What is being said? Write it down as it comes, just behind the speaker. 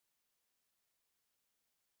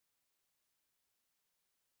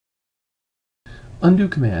Undo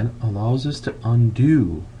command allows us to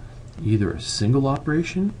undo either a single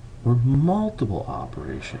operation or multiple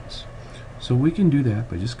operations. So we can do that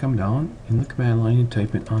by just coming down in the command line and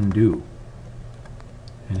type in undo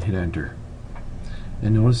and hit enter.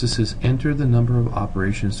 And notice it says enter the number of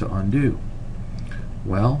operations to undo.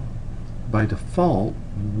 Well, by default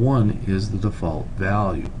 1 is the default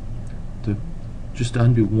value. To just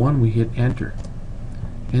undo 1, we hit enter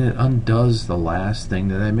and it undoes the last thing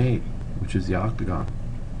that I made, which is the octagon.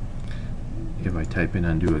 If I type in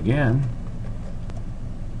undo again,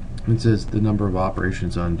 it says the number of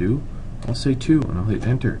operations undo. I'll say 2 and I'll hit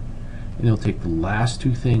enter, and it'll take the last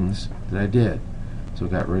 2 things that I did. So I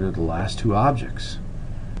got rid of the last 2 objects.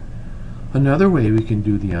 Another way we can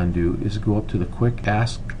do the undo is go up to the quick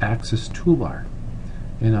access toolbar,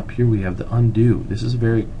 and up here we have the undo. This is a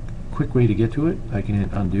very quick way to get to it. I can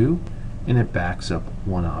hit undo and it backs up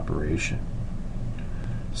 1 operation.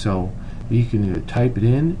 So you can either type it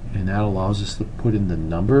in, and that allows us to put in the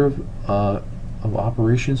number of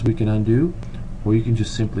operations we can undo, or you can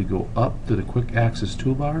just simply go up to the quick access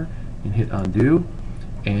toolbar and hit undo,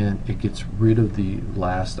 and it gets rid of the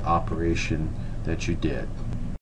last operation that you did.